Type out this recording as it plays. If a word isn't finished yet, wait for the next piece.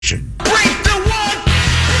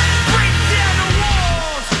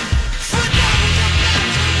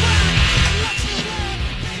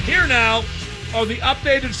are the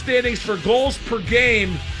updated standings for goals per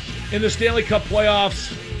game in the Stanley Cup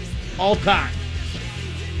playoffs all time.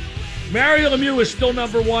 Mario Lemieux is still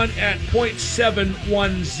number one at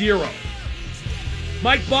 .710.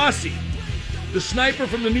 Mike Bossy, the sniper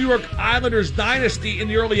from the New York Islanders dynasty in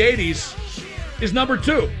the early 80s, is number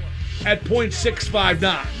two at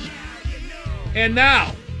 .659. And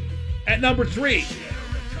now, at number three,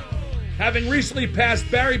 having recently passed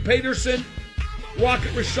Barry Peterson,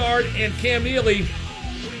 Rocket Richard, and Cam Neely,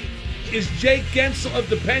 is Jake Gensel of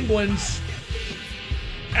the Penguins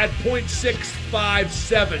at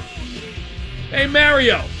 .657. Hey,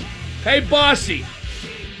 Mario. Hey, Bossy.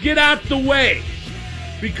 Get out the way,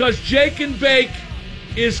 because Jake and Bake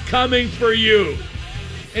is coming for you.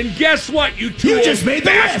 And guess what, you two You just made the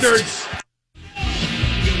bastards? list.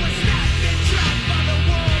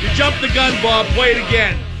 You jumped the gun, Bob. Play it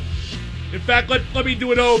again. In fact, let me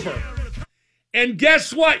do it over. And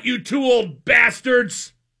guess what, you two old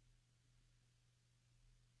bastards?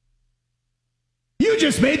 You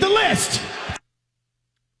just made the list.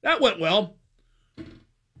 That went well.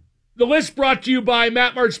 The list brought to you by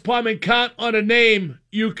Matt Mertz Plumbing. Count on a name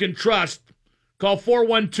you can trust. Call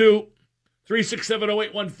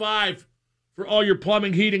 412-367-0815 for all your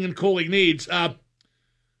plumbing, heating, and cooling needs.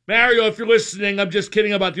 Mario, if you're listening, I'm just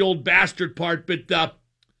kidding about the old bastard part, but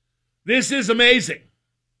this is amazing.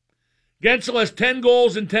 Gensel has 10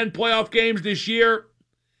 goals in 10 playoff games this year.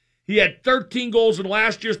 He had 13 goals in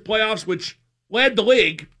last year's playoffs, which led the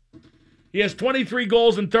league. He has 23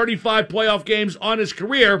 goals in 35 playoff games on his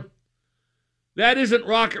career. That isn't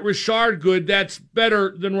Rocket Richard good. That's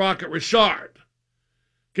better than Rocket Richard.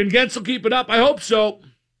 Can Gensel keep it up? I hope so.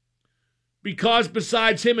 Because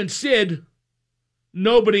besides him and Sid,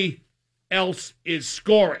 nobody else is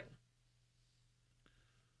scoring.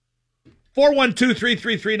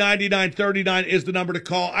 412-333-9939 is the number to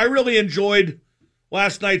call. I really enjoyed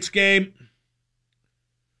last night's game.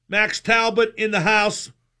 Max Talbot in the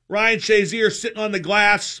house. Ryan Shazier sitting on the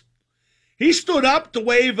glass. He stood up to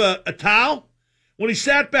wave a towel. When he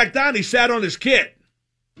sat back down, he sat on his kit.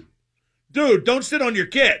 Dude, don't sit on your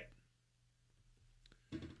kit.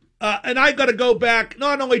 And I got to go back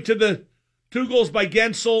not only to the 2 goals by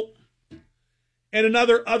Gensel and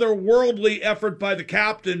another otherworldly effort by the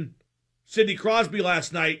captain, Sidney Crosby,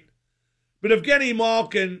 last night, but Evgeny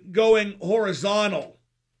Malkin going horizontal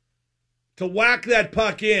to whack that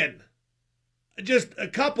puck in just a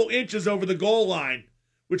couple inches over the goal line,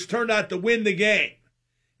 which turned out to win the game.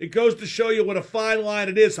 It goes to show you what a fine line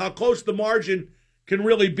it is, how close the margin can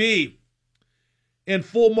really be. And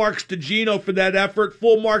full marks to Gino for that effort.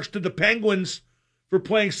 Full marks to the Penguins for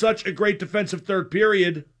playing such a great defensive third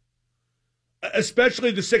period,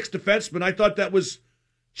 especially the 6th defenseman. I thought that was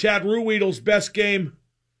Chad Ruhwedel's best game,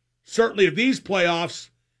 certainly of these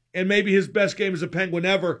playoffs, and maybe his best game as a Penguin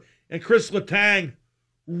ever. And Chris Letang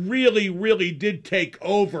really, really did take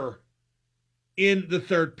over in the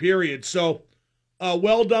third period. So,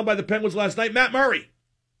 well done by the Penguins last night. Matt Murray.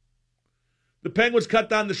 The Penguins cut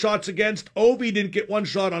down the shots against. Ovi didn't get one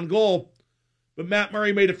shot on goal, but Matt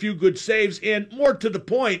Murray made a few good saves. And more to the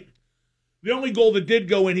point, the only goal that did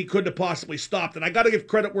go in, he couldn't have possibly stopped. And I got to give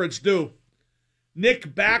credit where it's due.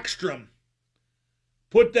 Nick Backstrom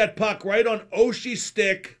put that puck right on Oshie's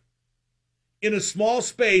stick in a small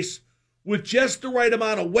space with just the right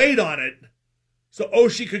amount of weight on it so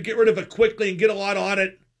Oshie could get rid of it quickly and get a lot on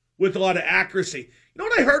it with a lot of accuracy. You know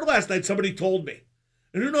what I heard last night? Somebody told me.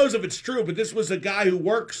 And who knows if it's true, but this was a guy who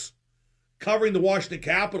works covering the Washington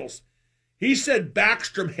Capitals. He said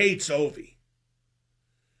Backstrom hates Ovi.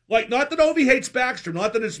 Like, not that Ovi hates Backstrom,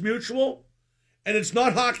 not that it's mutual, and it's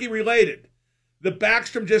not hockey related. The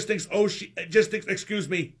Backstrom just thinks Backstrom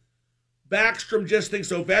just thinks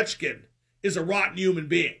Ovechkin is a rotten human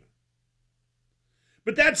being.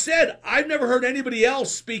 But that said, I've never heard anybody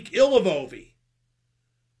else speak ill of Ovi.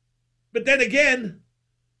 But then again,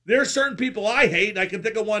 there are certain people I hate. I can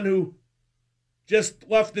think of one who just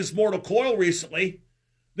left this mortal coil recently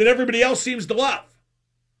that everybody else seems to love.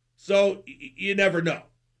 So you never know.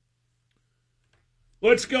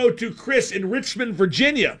 Let's go to Chris in Richmond,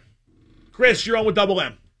 Virginia. Chris, you're on with Double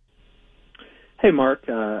M. Hey, Mark.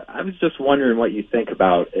 I was just wondering what you think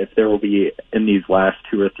about if there will be, in these last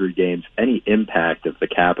 2 or 3 games, any impact of the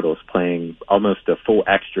Capitals playing almost a full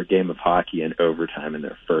extra game of hockey in overtime in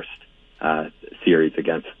their first series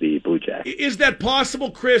against the Blue Jackets. Is that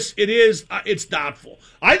possible, Chris? It is. It's doubtful.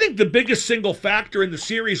 I think the biggest single factor in the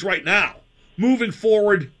series right now, moving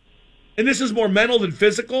forward, and this is more mental than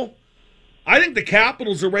physical, I think the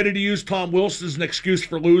Capitals are ready to use Tom Wilson as an excuse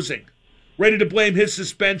for losing. Ready to blame his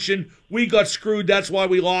suspension. We got screwed, that's why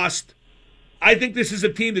we lost. I think this is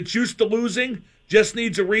a team that's used to losing, just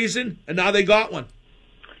needs a reason, and now they got one.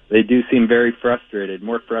 They do seem very frustrated,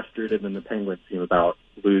 more frustrated than the Penguins seem about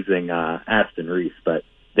losing Aston Reese, but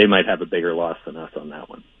they might have a bigger loss than us on that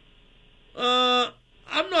one.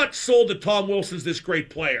 I'm not sold that Tom Wilson's this great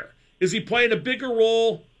player. Is he playing a bigger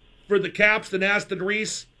role for the Caps than Aston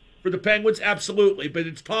Reese for the Penguins? Absolutely, but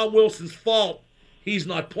it's Tom Wilson's fault he's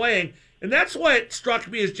not playing, and that's why it struck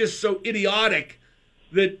me as just so idiotic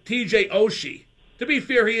that TJ Oshie, to be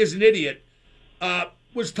fair, he is an idiot,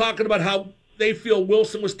 was talking about how they feel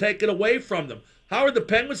Wilson was taken away from them. How are the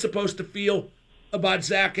Penguins supposed to feel about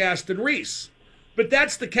Zach Aston Reese? But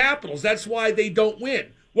that's the Capitals. That's why they don't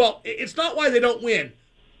win. Well, it's not why they don't win,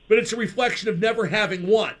 but it's a reflection of never having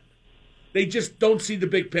won. They just don't see the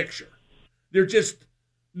big picture. They're just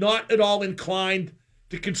not at all inclined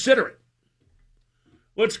to consider it.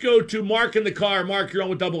 Let's go to Mark in the car. Mark, you're on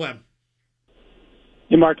with Double M.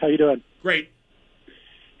 Hey, Mark, how you doing? Great.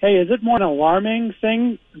 Hey, is it more an alarming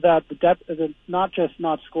thing that the depth is it not just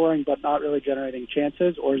not scoring but not really generating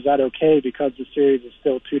chances, or is that okay because the series is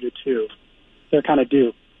still 2-2? They're kind of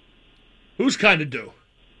due. Who's kind of due?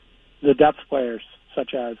 The depth players,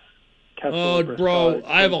 such as Kessel. Oh, bro,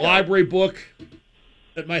 I have a library book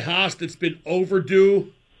at my house that's been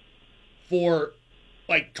overdue for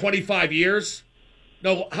like 25 years.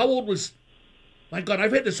 No, how old was... My God,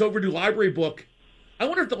 I've had this overdue library book. I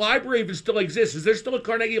wonder if the library even still exists. Is there still a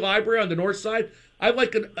Carnegie Library on the north side? I have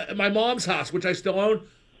like at my mom's house, which I still own,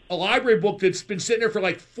 a library book that's been sitting there for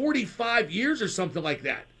like 45 years or something like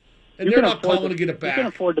that. And they're not calling to get it back. You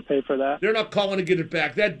can afford to pay for that. They're not calling to get it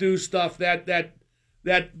back. That due stuff, that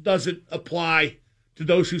doesn't apply to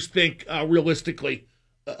those who think realistically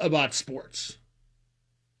about sports.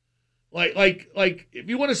 Like if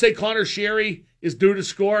you want to say Connor Sherry is due to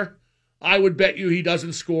score, I would bet you he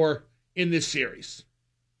doesn't score in this series.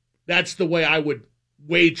 That's the way I would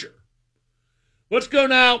wager. Let's go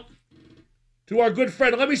now to our good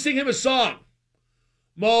friend. Let me sing him a song.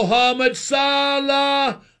 Mohamed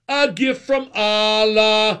Salah, a gift from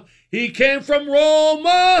Allah. He came from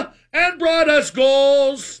Roma and brought us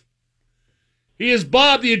goals. He is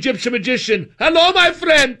Bob, the Egyptian magician. Hello, my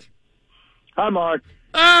friend. Hi, Mark.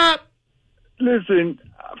 Listen,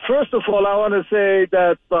 first of all, I want to say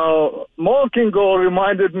that Malkin goal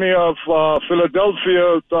reminded me of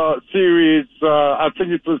Philadelphia series. I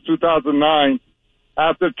think it was 2009.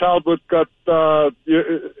 After Talbot got,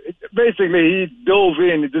 basically he dove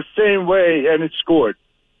in the same way and it scored.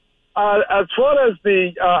 As far as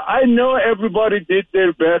I know everybody did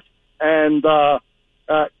their best, and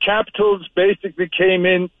Capitals basically came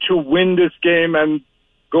in to win this game and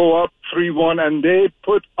go up 3-1, and they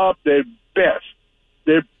put up their best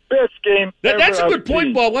game ever. That's a good I've point,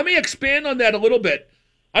 seen. Bob. Let me expand on that a little bit.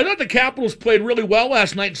 I thought the Capitals played really well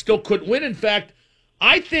last night and still couldn't win. In fact,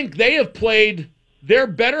 I think they have played their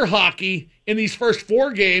better hockey in these first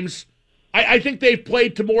 4 games. I think they've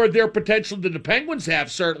played to more of their potential than the Penguins have,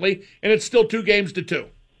 certainly, and it's still 2-2.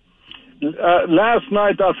 Last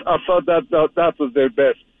night, I thought that was their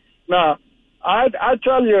best. Now, I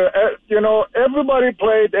tell you, everybody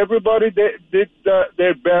played, everybody did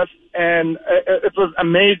their best, and it was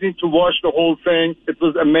amazing to watch the whole thing. It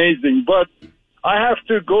was amazing. But I have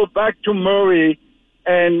to go back to Murray,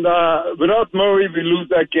 and without Murray, we lose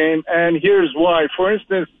that game, and here's why. For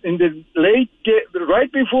instance, in the late game,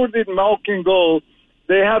 right before the Malkin goal,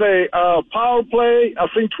 they had a power play, I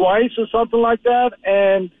think twice or something like that,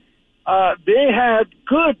 and they had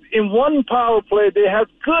good, in one power play, they had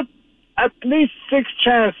good at least 6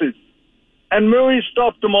 chances, and Murray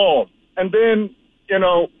stopped them all. And then,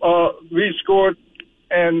 we scored,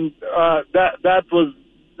 and that was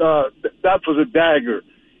a dagger.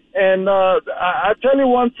 And I tell you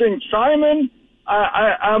one thing, Simon,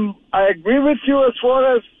 I agree with you as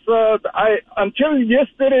far as until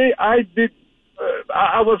yesterday I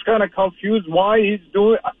was kind of confused why is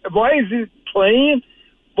he playing.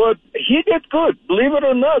 But he did good, believe it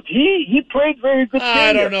or not. He played very good.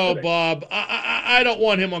 I don't know, Bob. I don't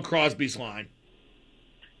want him on Crosby's line.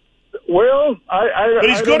 Well, but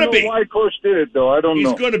he's going to be. Why coach did it though? I don't know.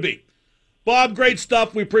 He's going to be. Bob, great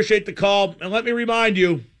stuff. We appreciate the call, and let me remind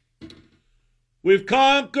you, we've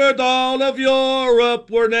conquered all of Europe.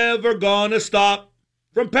 We're never gonna stop.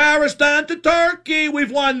 From Paris down to Turkey,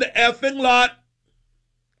 we've won the effing lot.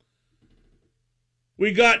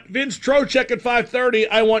 We got Vince Trocheck at 5:30.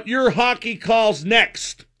 I want your hockey calls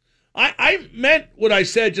next. I meant what I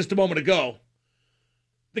said just a moment ago.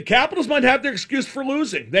 The Capitals might have their excuse for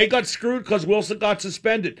losing. They got screwed because Wilson got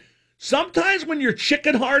suspended. Sometimes when you're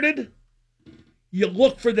chicken-hearted, you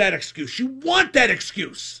look for that excuse. You want that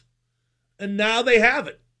excuse. And now they have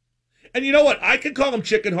it. And you know what? I can call them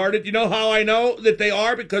chicken-hearted. You know how I know that they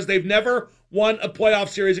are? Because they've never won a playoff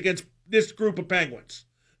series against this group of Penguins.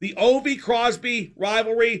 The Ovi-Crosby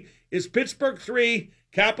rivalry is Pittsburgh 3,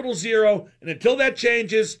 Capital 0, and until that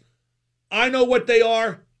changes, I know what they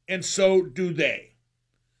are, and so do they.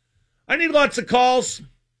 I need lots of calls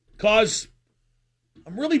because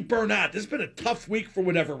I'm really burnt out. This has been a tough week for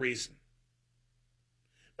whatever reason.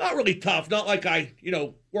 Not really tough, not like I,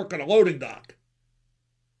 work on a loading dock.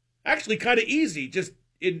 Actually kind of easy, just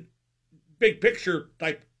in big picture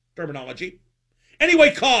type terminology.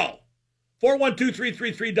 Anyway, call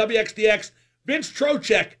 412-333-WXDX. Vince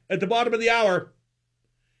Trocheck at the bottom of the hour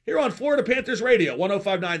here on Florida Panthers Radio,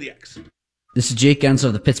 105.9 The X. This is Jake Gensel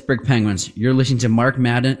of the Pittsburgh Penguins. You're listening to Mark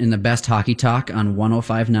Madden in the best hockey talk on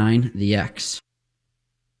 105.9 The X.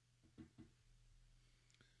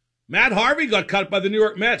 Matt Harvey got cut by the New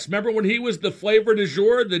York Mets. Remember when he was the flavor du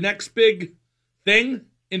jour, the next big thing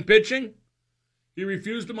in pitching? He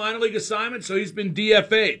refused a minor league assignment, so he's been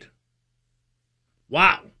DFA'd.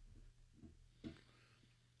 Wow.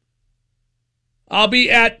 I'll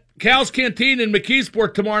be at Cal's Canteen in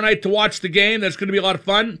McKeesport tomorrow night to watch the game. That's going to be a lot of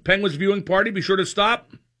fun. Penguins viewing party. Be sure to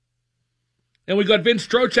stop. And we got Vince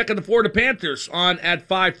Trocheck and the Florida Panthers on at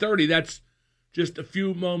 5:30. That's just a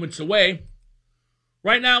few moments away.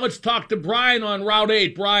 Right now, let's talk to Brian on Route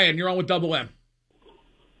 8. Brian, you're on with Double M.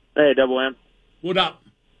 Hey, Double M. What up?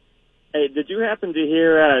 Hey, did you happen to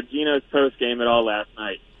hear Gino's post-game at all last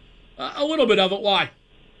night? A little bit of it. Why?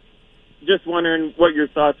 Just wondering what your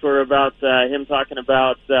thoughts were about him talking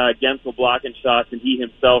about Gensel blocking shots and he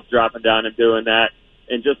himself dropping down and doing that,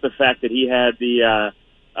 and just the fact that he had the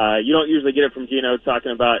you don't usually get it from Gino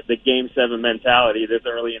talking about the Game 7 mentality this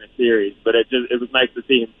early in a series, but it was nice to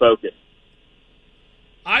see him focus.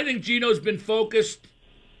 I think Gino's been focused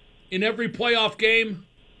in every playoff game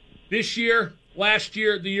this year, last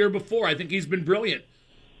year, the year before. I think he's been brilliant.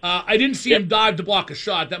 I didn't see him dive to block a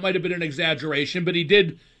shot. That might have been an exaggeration, but he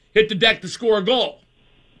did hit the deck to score a goal.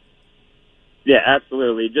 Yeah,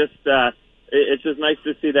 absolutely. It's just nice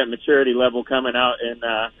to see that maturity level coming out in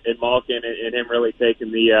Malkin and him really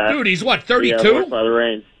taking the dude. He's what, 32? By the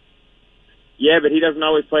reins. Yeah, but he doesn't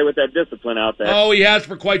always play with that discipline out there. Oh, he has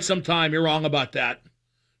for quite some time. You're wrong about that.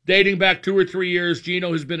 Dating back 2 or 3 years,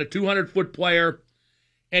 Gino has been a 200-foot player,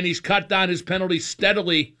 and he's cut down his penalties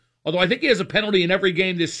steadily, although I think he has a penalty in every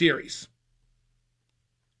game this series.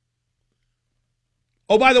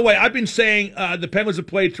 Oh, by the way, I've been saying the Penguins have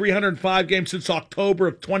played 305 games since October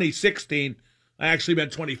of 2016. I actually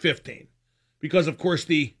meant 2015 because, of course,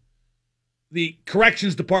 the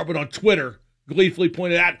corrections department on Twitter gleefully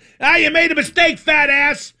pointed out, you made a mistake, fat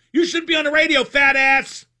ass. You shouldn't be on the radio, fat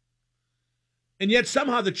ass. And yet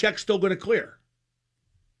somehow the check's still going to clear.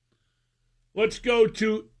 Let's go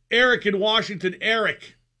to Eric in Washington.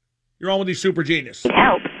 Eric, you're on with the Super Genius.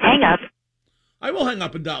 Help. Hang up. I will hang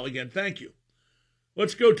up and dial again. Thank you.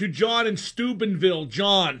 Let's go to John in Steubenville.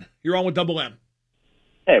 John, you're on with Double M.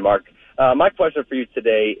 Hey, Mark. My question for you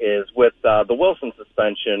today is with the Wilson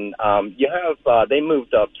suspension, they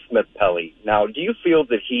moved up Smith Pelly. Now, do you feel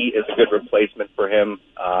that he is a good replacement for him?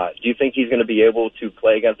 Do you think he's going to be able to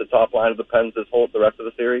play against the top line of the Pens the rest of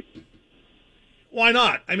the series? Why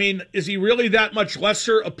not? I mean, is he really that much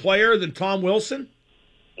lesser a player than Tom Wilson?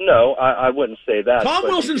 No, I wouldn't say that. Tom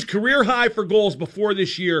Wilson's career high for goals before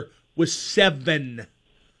this year was 7.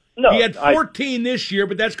 No, he had 14 this year,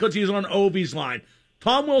 but that's because he's on Ovi's line.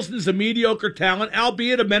 Tom Wilson's a mediocre talent,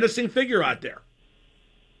 albeit a menacing figure out there.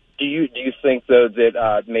 Do you think though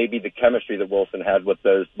that maybe the chemistry that Wilson had with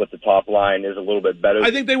the top line is a little bit better? I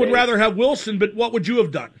think they would rather have Wilson, but what would you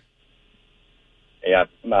have done? Yeah,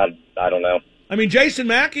 I don't know. I mean, Jason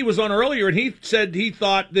Mackey was on earlier, and he said he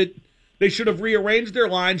thought that they should have rearranged their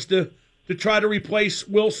lines to try to replace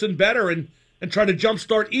Wilson better and try to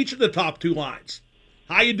jumpstart each of the top 2 lines.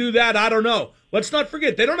 How you do that, I don't know. Let's not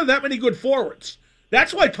forget, they don't have that many good forwards.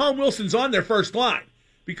 That's why Tom Wilson's on their first line,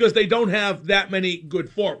 because they don't have that many good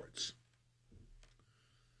forwards.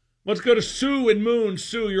 Let's go to Sue in Moon.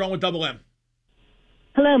 Sue, you're on with Double M.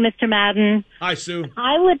 Hello, Mr. Madden. Hi, Sue.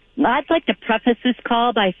 I'd like to preface this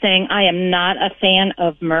call by saying I am not a fan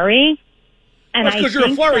of Murray. And that's because you're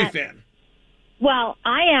a Fleury fan. Well,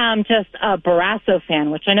 I am just a Barrasso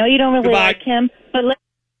fan, which I know you don't really like him. But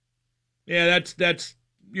yeah, that's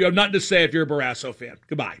you have nothing to say if you're a Barrasso fan.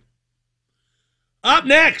 Goodbye. Up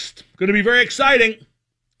next, going to be very exciting.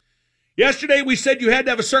 Yesterday we said you had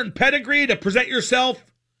to have a certain pedigree to present yourself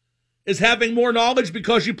as having more knowledge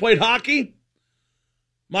because you played hockey.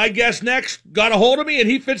 My guest next got a hold of me, and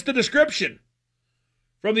he fits the description.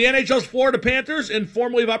 From the NHL's Florida Panthers and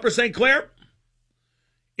formerly of Upper St. Clair,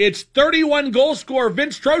 It's 31 goal scorer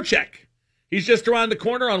Vince Trocheck. He's just around the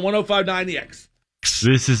corner on 105.9 The X.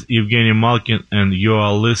 This is Evgeny Malkin, and you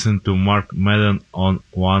are listening to Mark Madden on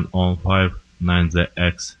 105.9 The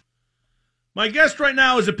X. My guest right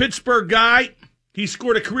now is a Pittsburgh guy. He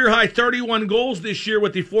scored a career-high 31 goals this year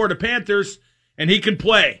with the Florida Panthers, and he can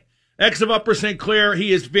play. Ex of Upper St. Clair,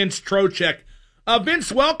 he is Vince Trocheck.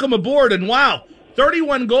 Vince, welcome aboard, and wow,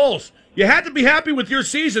 31 goals. You had to be happy with your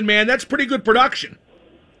season, man. That's pretty good production.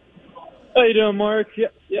 How you doing, Mark?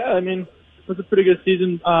 Yeah. I mean, it was a pretty good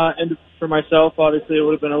season and for myself. Obviously, it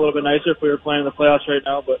would have been a little bit nicer if we were playing in the playoffs right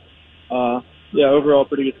now, but yeah, overall,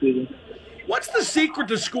 pretty good season. What's the secret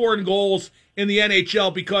to scoring goals in the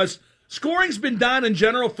NHL? Because scoring's been down in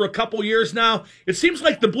general for a couple years now. It seems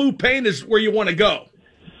like the blue paint is where you want to go.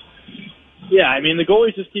 Yeah, I mean, the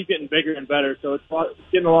goalies just keep getting bigger and better, so it's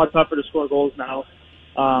getting a lot tougher to score goals now.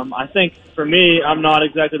 I think, for me, I'm not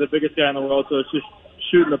exactly the biggest guy in the world, so it's just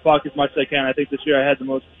shooting the puck as much as I can. I think this year I had the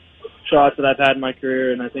most shots that I've had in my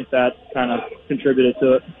career, and I think that kind of contributed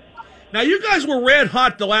to it. Now, you guys were red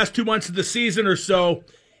hot the last 2 months of the season or so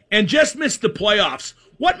and just missed the playoffs.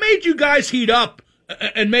 What made you guys heat up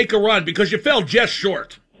and make a run? Because you fell just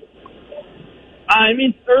short. I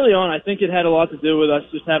mean, early on, I think it had a lot to do with us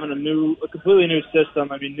just having a completely new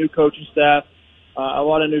system. I mean, new coaching staff, a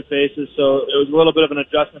lot of new faces. So it was a little bit of an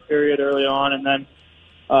adjustment period early on. And then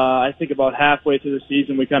I think about halfway through the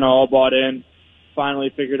season, we kind of all bought in, finally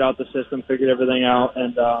figured out the system, figured everything out.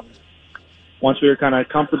 And once we were kind of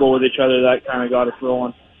comfortable with each other, that kind of got us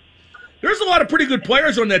rolling. There's a lot of pretty good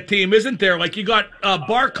players on that team, isn't there? Like you got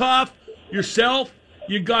Barkov, yourself.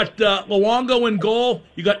 You got Luongo in goal.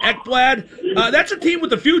 You got Ekblad. That's a team with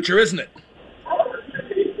the future, isn't it?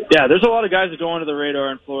 Yeah, there's a lot of guys that go under the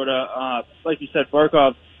radar in Florida. Like you said,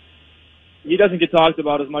 Barkov, he doesn't get talked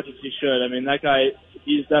about as much as he should. I mean, that guy,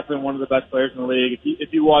 he's definitely one of the best players in the league.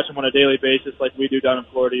 If you watch him on a daily basis like we do down in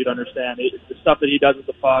Florida, you'd understand. The stuff that he does with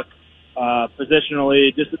the puck,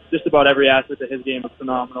 positionally, just about every aspect of his game is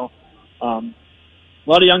phenomenal. A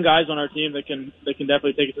lot of young guys on our team that can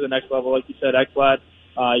definitely take it to the next level. Like you said, Ekblad.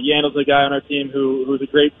 Yandel's a guy on our team who's a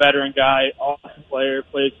great veteran guy, awesome player,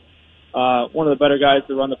 plays one of the better guys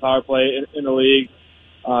to run the power play in the league.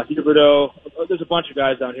 Huberdeau. There's a bunch of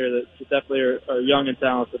guys down here that definitely are young and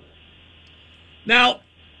talented. Now,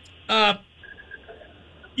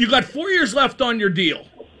 you got 4 years left on your deal.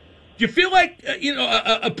 Do you feel like,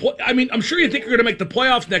 I mean, I'm sure you think you're going to make the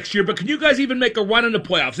playoffs next year, but can you guys even make a run in the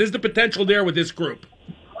playoffs? Is the potential there with this group?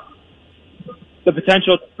 The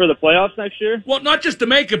potential for the playoffs next year? Well, not just to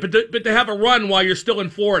make it, but to have a run while you're still in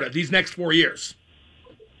Florida these next 4 years.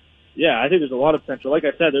 Yeah, I think there's a lot of potential. Like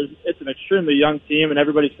I said, it's an extremely young team, and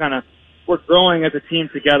everybody's we're growing as a team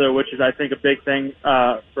together, which is, I think, a big thing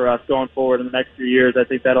for us going forward in the next few years. I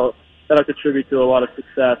think that'll contribute to a lot of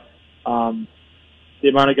success. The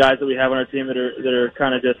amount of guys that we have on our team that are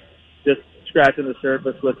kind of just scratching the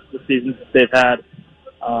surface with the seasons that they've had.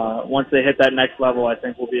 Once they hit that next level, I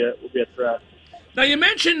think we'll be a threat. Now, you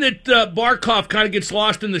mentioned that Barkov kind of gets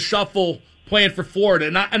lost in the shuffle playing for Florida,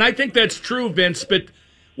 and I think that's true, Vince, but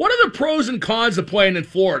what are the pros and cons of playing in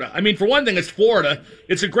Florida? I mean, for one thing, it's Florida.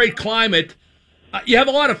 It's a great climate. You have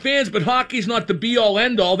a lot of fans, but hockey's not the be-all,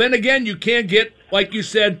 end-all. Then again, you can't get, like you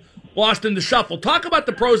said, lost in the shuffle. Talk about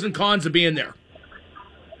the pros and cons of being there.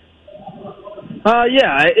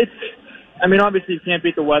 Yeah, I mean, obviously you can't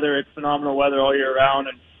beat the weather. It's phenomenal weather all year round,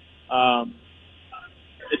 and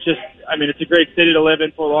it's just, I mean, it's a great city to live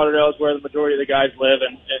in. Fort Lauderdale is where the majority of the guys live,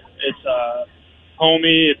 and it's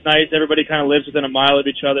homey. It's nice. Everybody kind of lives within a mile of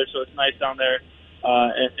each other, so it's nice down there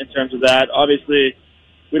in terms of that. Obviously,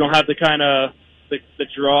 we don't have the kind of the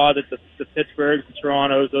draw that the Pittsburghs, the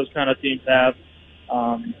Torontos, those kind of teams have.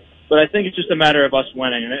 But I think it's just a matter of us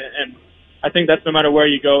winning, and I think that's no matter where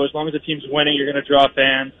you go. As long as the team's winning, you're going to draw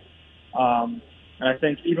fans. And I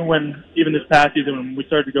think even this past season, when we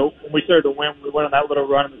started to win, we went on that little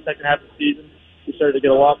run in the second half of the season. We started to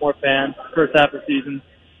get a lot more fans. First half of the season,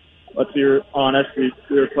 let's be honest, we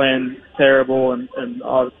were playing terrible, and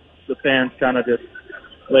all the fans kind of just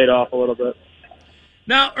laid off a little bit.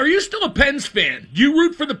 Now, are you still a Pens fan? Do you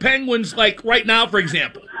root for the Penguins, like right now, for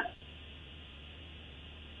example?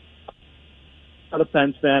 Not a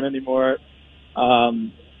Pens fan anymore.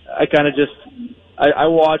 I kind of just I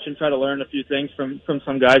watch and try to learn a few things from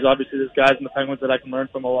some guys. Obviously, there's guys in the Penguins that I can learn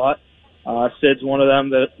from a lot. Sid's one of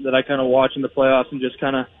them that I kind of watch in the playoffs and just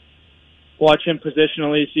kind of watch him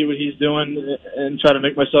positionally, see what he's doing, and try to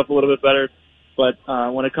make myself a little bit better. But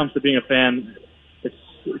when it comes to being a fan, it's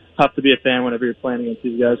tough to be a fan whenever you're playing against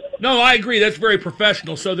these guys. No, I agree. That's very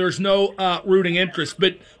professional, so there's no rooting interest.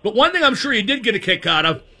 But one thing I'm sure you did get a kick out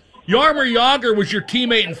of, Jaromir Jagr was your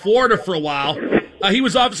teammate in Florida for a while. He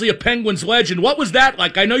was obviously a Penguins legend. What was that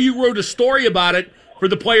like? I know you wrote a story about it for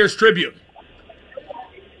the Players Tribune.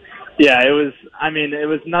 Yeah, it was. I mean, it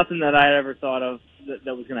was nothing that I had ever thought of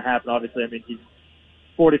that was going to happen. Obviously, I mean, he's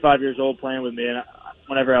 45 years old playing with me, and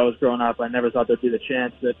whenever I was growing up, I never thought there'd be the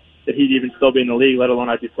chance that he'd even still be in the league, let alone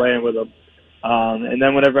I'd be playing with him. And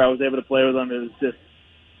then whenever I was able to play with him, it was just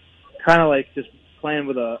kind of like just playing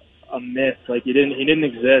with a myth. Like he didn't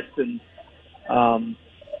exist, and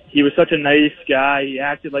he was such a nice guy. He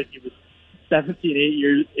acted like he was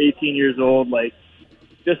 18 years old, like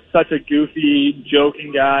just such a goofy,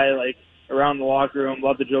 joking guy, like around the locker room,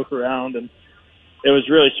 loved to joke around, and it was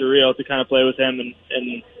really surreal to kind of play with him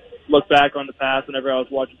and look back on the past whenever I was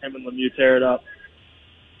watching him and Lemieux tear it up.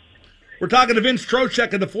 We're talking to Vince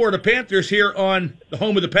Trocheck of the Florida Panthers here on the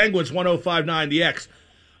home of the Penguins, 105.9 The X.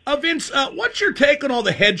 Vince, what's your take on all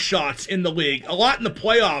the headshots in the league? A lot in the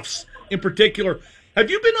playoffs in particular.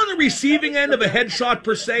 Have you been on the receiving end of a headshot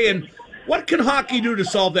per se, and what can hockey do to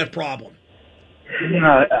solve that problem?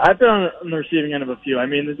 I've been on the receiving end of a few. I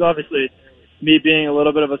mean, there's obviously me being a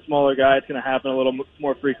little bit of a smaller guy. It's going to happen a little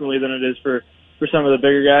more frequently than it is for some of the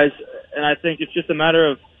bigger guys. And I think it's just a matter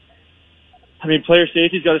of, I mean, player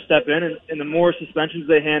safety's got to step in, and the more suspensions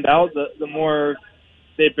they hand out, the more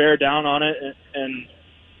they bear down on it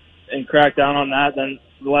and crack down on that, then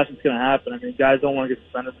the less it's going to happen. I mean, guys don't want to get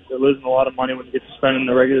suspended. They're losing a lot of money when they get suspended in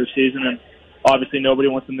the regular season, and obviously nobody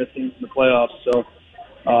wants to miss games in the playoffs. So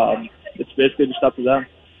it's basically just up to them.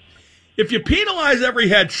 If you penalize every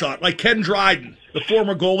headshot, like Ken Dryden, the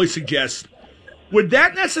former goalie, suggests, would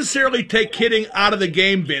that necessarily take hitting out of the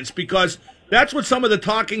game, Vince? Because that's what some of the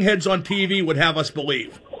talking heads on TV would have us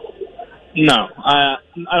believe. No, I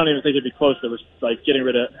don't even think it'd be close to like getting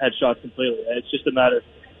rid of headshots completely. It's just a matter.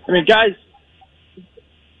 I mean, guys,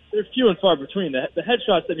 they're few and far between. The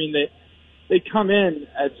headshots, I mean, they come in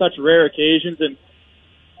at such rare occasions, and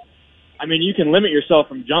I mean, you can limit yourself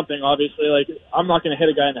from jumping. Obviously, like I'm not going to hit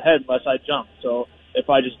a guy in the head unless I jump. So if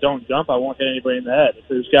I just don't jump, I won't hit anybody in the head. If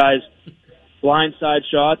there's guys blindside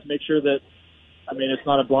shots, make sure that, I mean, it's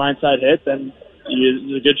not a blindside hit, then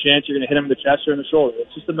there's a good chance you're going to hit him in the chest or in the shoulder.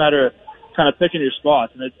 It's just a matter of kind of picking your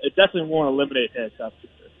spots, and it definitely won't eliminate hits.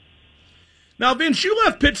 Now, Vince, you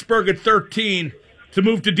left Pittsburgh at 13 to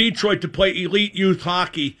move to Detroit to play elite youth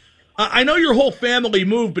hockey. I know your whole family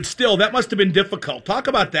moved, but still, that must have been difficult. Talk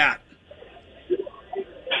about that.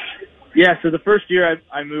 Yeah, so the first year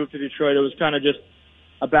I moved to Detroit, it was kind of just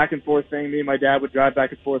a back-and-forth thing. Me and my dad would drive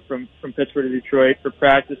back and forth from Pittsburgh to Detroit for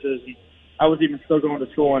practices. And I was even still going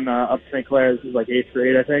to school in up St. Clair. This was like 8th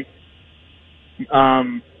grade, I think.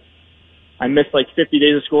 I missed like 50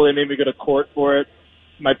 days of school. They made me go to court for it.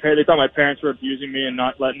 They thought my parents were abusing me and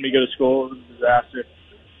not letting me go to school. It was a disaster.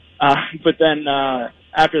 But then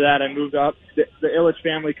after that, I moved up. The Ilitch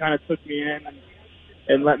family kind of took me in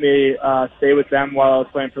and let me stay with them while I was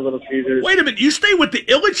playing for Little Caesars. Wait a minute, you stay with the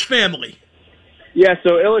Ilitch family? Yeah,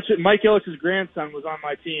 so Mike Ilitch's grandson was on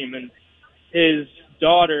my team, and his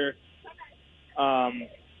daughter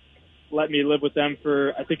let me live with them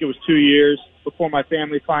for, I think it was 2 years before my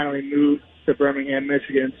family finally moved to Birmingham,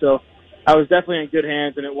 Michigan. So I was definitely in good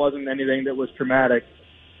hands, and it wasn't anything that was traumatic.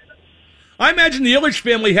 I imagine the Ilitch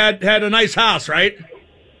family had a nice house, right?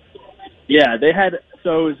 Yeah, they had.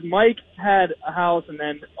 So it was Mike had a house, and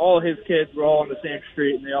then all his kids were all on the same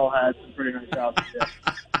street, and they all had some pretty nice houses. Yeah.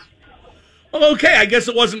 Well, okay, I guess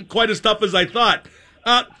it wasn't quite as tough as I thought.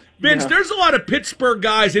 Vince, There's a lot of Pittsburgh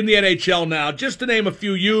guys in the NHL now. Just to name a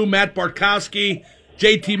few, you, Matt Bartkowski,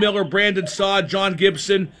 J.T. Miller, Brandon Saad, John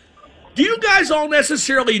Gibson. Do you guys all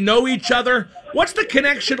necessarily know each other? What's the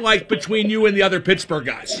connection like between you and the other Pittsburgh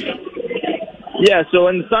guys? Yeah, so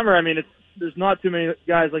in the summer, I mean, there's not too many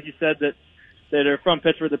guys, like you said, that are from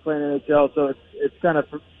Pittsburgh that play in the NHL. So it's kind of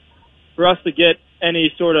for us to get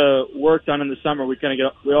any sort of work done in the summer, we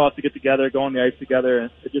all have to get together, go on the ice together,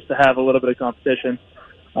 and just to have a little bit of competition.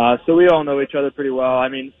 So we all know each other pretty well. I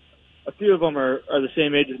mean, a few of them are the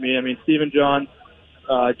same age as me. I mean, Stephen John,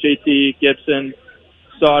 JT, Gibson,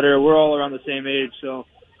 Sauter, we're all around the same age, so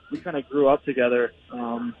we kind of grew up together.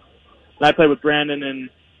 And I played with Brandon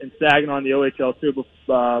and Saginaw in the OHL too,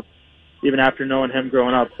 even after knowing him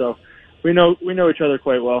growing up. So we know each other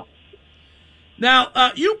quite well.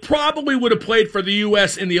 Now, you probably would have played for the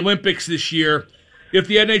U.S. in the Olympics this year if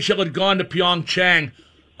the NHL had gone to Pyeongchang.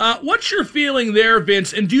 What's your feeling there,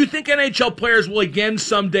 Vince? And do you think NHL players will again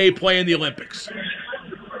someday play in the Olympics?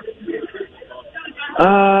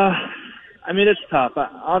 I mean, it's tough.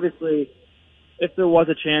 Obviously, if there was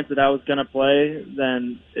a chance that I was going to play,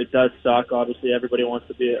 then it does suck. Obviously, everybody wants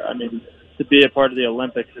to be. I mean, to be a part of the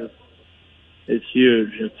Olympics is is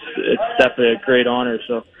huge. It's definitely a great honor.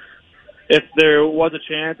 So if there was a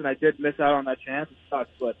chance, and I did miss out on that chance, it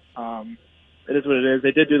sucks. But it is what it is.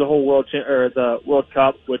 They did do the whole the World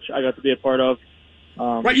Cup, which I got to be a part of.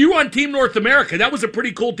 Right, you were on Team North America. That was a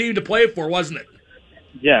pretty cool team to play for, wasn't it?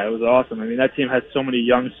 Yeah, it was awesome. I mean, that team had so many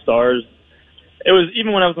young stars. It was,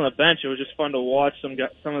 even when I was on the bench, it was just fun to watch some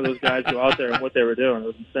of those guys go out there and what they were doing. It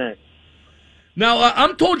was insane. Now,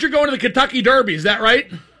 I'm told you're going to the Kentucky Derby. Is that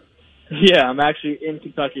right? Yeah, I'm actually in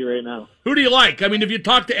Kentucky right now. Who do you like? I mean, have you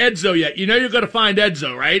talked to Edzo yet? You know you're going to find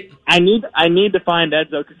Edzo, right? I need to find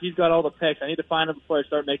Edzo because he's got all the picks. I need to find him before I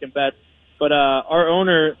start making bets. But our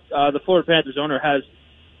owner, the Florida Panthers owner, has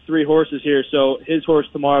 3 horses here. So his horse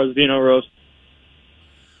tomorrow is Vino Rose.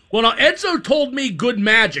 Well, now, Edzo told me Good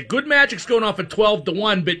Magic. Good Magic's going off at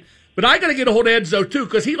 12-1, but I got to get a hold of Edzo, too,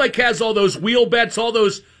 because he, has all those wheel bets, all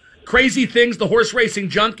those crazy things the horse racing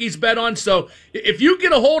junkies bet on. So if you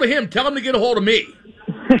get a hold of him, tell him to get a hold of me.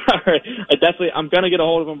 All right. I'm going to get a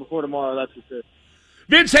hold of him before tomorrow, that's for sure.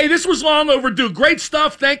 Vince, hey, this was long overdue. Great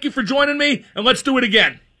stuff. Thank you for joining me, and let's do it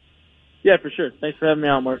again. Yeah, for sure. Thanks for having me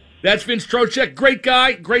on, Mark. That's Vince Trocheck. Great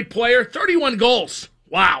guy, great player. 31 goals.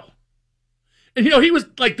 Wow. And, he was,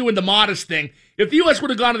 doing the modest thing. If the U.S. would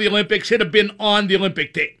have gone to the Olympics, he'd have been on the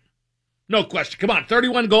Olympic team. No question. Come on,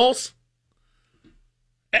 31 goals?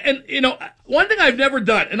 And, one thing I've never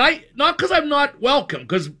done, and not because I'm not welcome,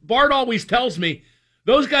 because Bart always tells me,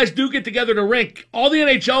 those guys do get together to rink. All the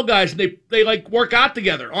NHL guys, they work out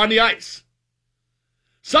together on the ice.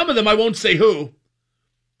 Some of them, I won't say who,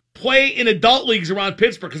 play in adult leagues around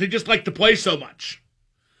Pittsburgh because they just like to play so much.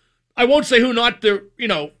 I won't say who, not their,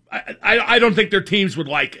 I don't think their teams would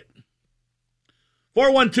like it.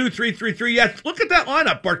 412-333. Yeah, look at that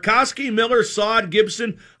lineup. Bartkowski, Miller, Saad,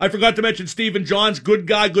 Gibson. I forgot to mention Stephen Johns. Good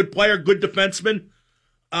guy, good player, good defenseman.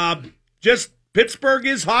 Just Pittsburgh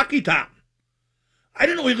is hockey town. I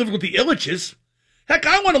didn't know he lived with the Illiches. Heck,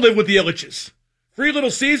 I want to live with the Illiches. Free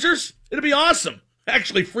Little Caesars. It'd be awesome.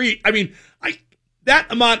 Actually, free. I mean, I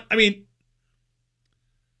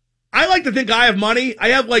like to think I have money. I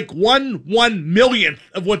have 1/1,000,000th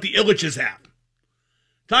of what the Illiches have.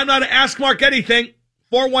 Time now to ask Mark anything.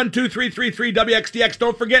 412-333-WXDX.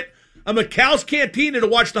 Don't forget, I'm at Cal's Cantina to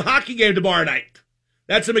watch the hockey game tomorrow night.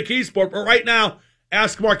 That's a McKeesport. But right now,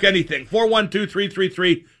 ask Mark anything.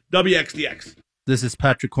 412-333-WXDX. This is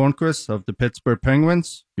Patrick Hornquist of the Pittsburgh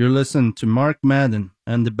Penguins. You're listening to Mark Madden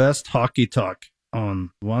and the best hockey talk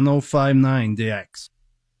on 105.9 The X.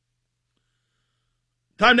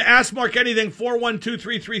 Time to ask Mark anything.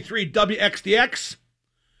 412-333-WXDX.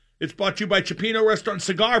 It's brought to you by Cioppino Restaurant and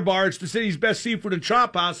Cigar Bar. It's the city's best seafood and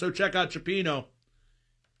chop house, so check out Cioppino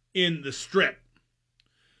in the Strip.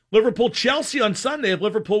 Liverpool-Chelsea on Sunday. If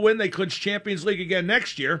Liverpool win, they clinch Champions League again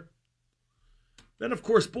next year. Then, of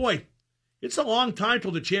course, boy, it's a long time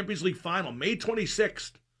till the Champions League final, May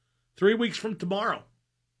 26th, 3 weeks from tomorrow.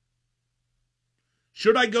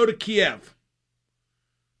 Should I go to Kiev?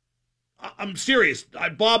 I'm serious.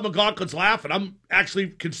 Bob McLaughlin's laughing. I'm actually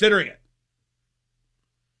considering it.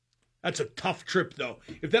 That's a tough trip, though.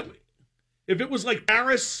 If it was like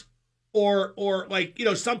Paris or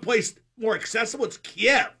someplace more accessible, it's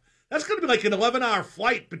Kiev. That's going to be like an 11-hour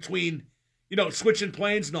flight between, switching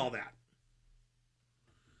planes and all that.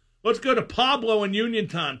 Let's go to Pablo in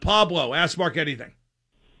Uniontown. Pablo, ask Mark anything.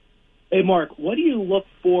 Hey, Mark, what do you look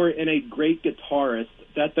for in a great guitarist?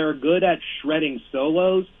 That they're good at shredding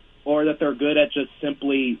solos or that they're good at just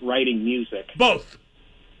simply writing music? Both.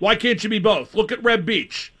 Why can't you be both? Look at Reb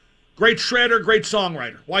Beach. Great shredder, great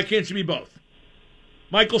songwriter. Why can't you be both?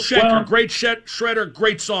 Michael Schenker, great shredder,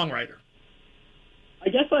 great songwriter. I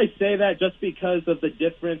guess I say that just because of the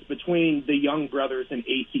difference between the Young Brothers and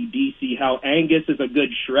AC/DC, how Angus is a good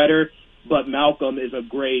shredder, but Malcolm is a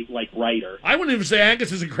great writer. I wouldn't even say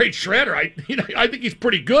Angus is a great shredder. I think he's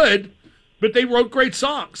pretty good, but they wrote great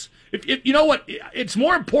songs. If you know what, it's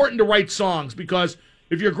more important to write songs because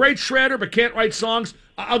if you're a great shredder but can't write songs,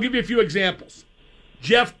 I'll give you a few examples.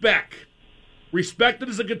 Jeff Beck, respected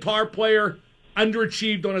as a guitar player,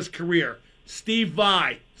 underachieved on his career. Steve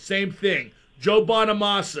Vai, same thing. Joe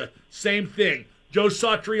Bonamassa, same thing. Joe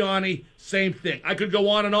Satriani, same thing. I could go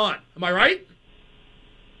on and on. Am I right?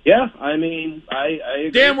 Yeah, I mean, I agree.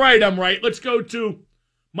 Damn right I'm right. Let's go to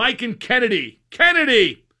Mike and Kennedy.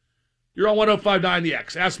 Kennedy, you're on 105.9 The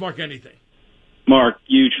X. Ask Mark anything. Mark,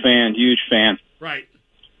 huge fan. Right.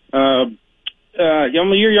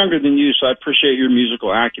 You're younger than you, so I appreciate your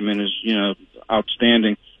musical acumen is,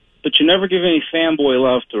 outstanding. But you never give any fanboy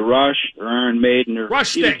love to Rush or Iron Maiden or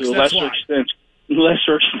Rush even stinks, to a that's lesser why. extent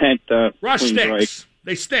Rush Queensryche. stinks.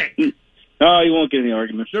 They stink. No, you won't get any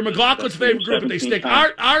arguments. They're McLaughlin's favorite group, and they stink.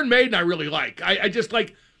 Iron Maiden I really like. I just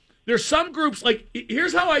like, there's some groups, like,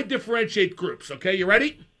 here's how I differentiate groups, okay? You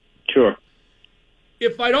ready? Sure.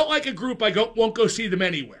 If I don't like a group, I won't go see them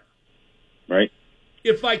anywhere. Right.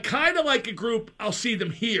 If I kind of like a group, I'll see them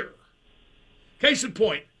here. Case in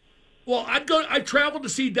point. Well, I'd travel to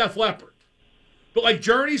see Def Leppard. But like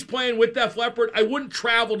Journey's playing with Def Leppard, I wouldn't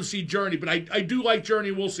travel to see Journey, but I do like Journey,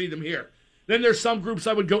 and we'll see them here. Then there's some groups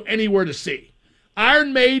I would go anywhere to see.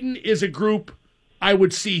 Iron Maiden is a group I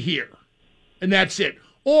would see here, and that's it.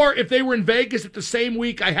 Or if they were in Vegas at the same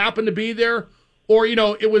week I happened to be there, or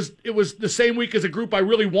it was the same week as a group I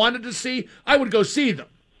really wanted to see, I would go see them.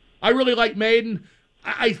 I really like Maiden.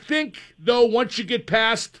 I think, though, once you get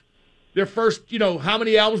past their first, how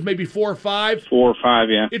many albums? Maybe 4 or 5? 4 or 5,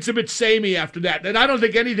 yeah. It's a bit samey after that. And I don't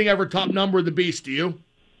think anything ever topped Number of the Beast, do you?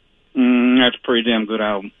 That's a pretty damn good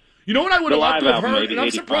album. You know what I would have loved to have album, heard? And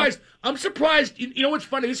I'm surprised. You know what's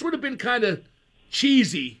funny? This would have been kind of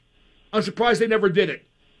cheesy. I'm surprised they never did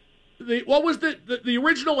it. What was the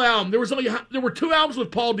original album? There were 2 albums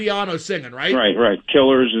with Paul Di'Anno singing, right? Right.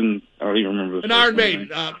 Killers and I don't even remember. And Iron Maiden,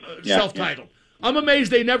 self-titled. Yeah. I'm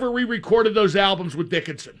amazed they never re-recorded those albums with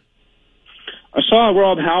Dickinson. I saw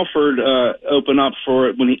Rob Halford open up for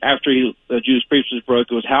it after Judas Priest was broke.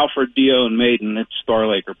 It was Halford, Dio, and Maiden at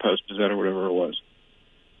Starlake or Post Gazette or whatever it was.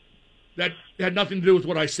 That had nothing to do with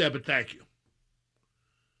what I said, but thank you.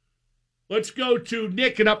 Let's go to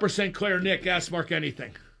Nick in Upper St. Clair. Nick, ask Mark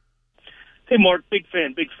anything. Hey, Mark, big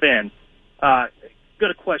fan. Got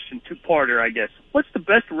a question, 2-parter, I guess. What's the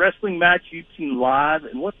best wrestling match you've seen live,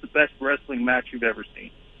 and what's the best wrestling match you've ever seen?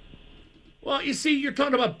 Well, you see, you're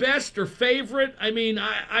talking about best or favorite. I mean,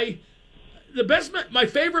 my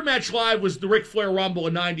favorite match live was the Ric Flair Rumble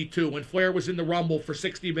in '92 when Flair was in the Rumble for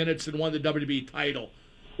 60 minutes and won the WWE title.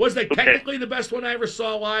 Was that technically the best one I ever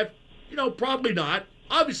saw live? Probably not.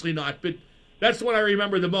 Obviously not, but that's the one I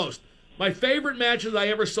remember the most. My favorite matches I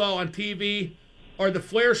ever saw on TV are the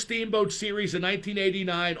Flair Steamboat Series in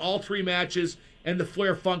 1989, all 3 matches, and the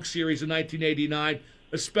Flair Funk Series in 1989,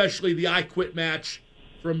 especially the I Quit match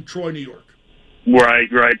from Troy, New York. Right.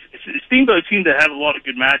 Steamboat seemed to have a lot of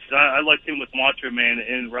good matches. I liked him with Macho Man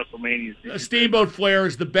in WrestleMania. Steamboat Flair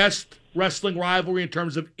is the best wrestling rivalry in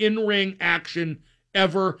terms of in-ring action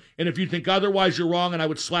ever, and if you think otherwise, you're wrong, and I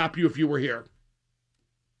would slap you if you were here.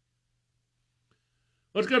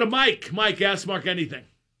 Let's go to Mike. Mike, ask Mark anything.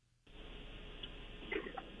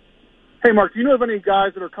 Hey, Mark, do you know of any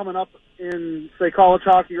guys that are coming up in, say, college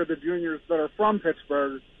hockey or the juniors that are from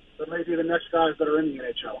Pittsburgh that may be the next guys that are in the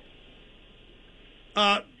NHL?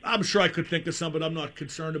 I'm sure I could think of some, but I'm not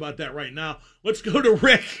concerned about that right now. Let's go to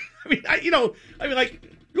Rick.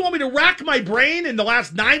 You want me to rack my brain in the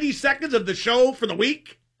last 90 seconds of the show for the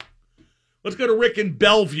week? Let's go to Rick in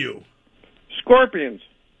Bellevue. Scorpions.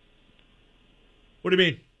 What do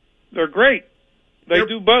you mean? They're great. They're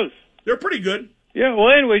do both. They're pretty good. Yeah,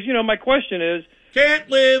 well, anyways, my question is... Can't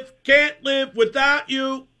live without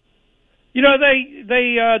you.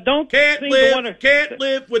 They don't... Can't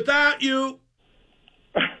live without you.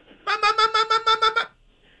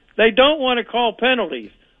 They don't want to call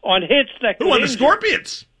penalties on hits that could Who, on the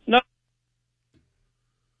Scorpions? No.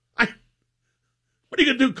 What are you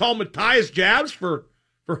going to do, call Matthias jabs for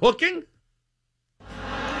hooking?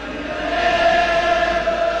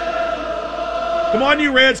 Come on,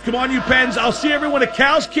 you Reds. Come on, you Pens. I'll see everyone at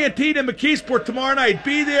Cal's Canteen in McKeesport tomorrow night.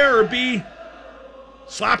 Be there or be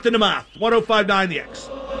slapped in the mouth. 105.9 The X.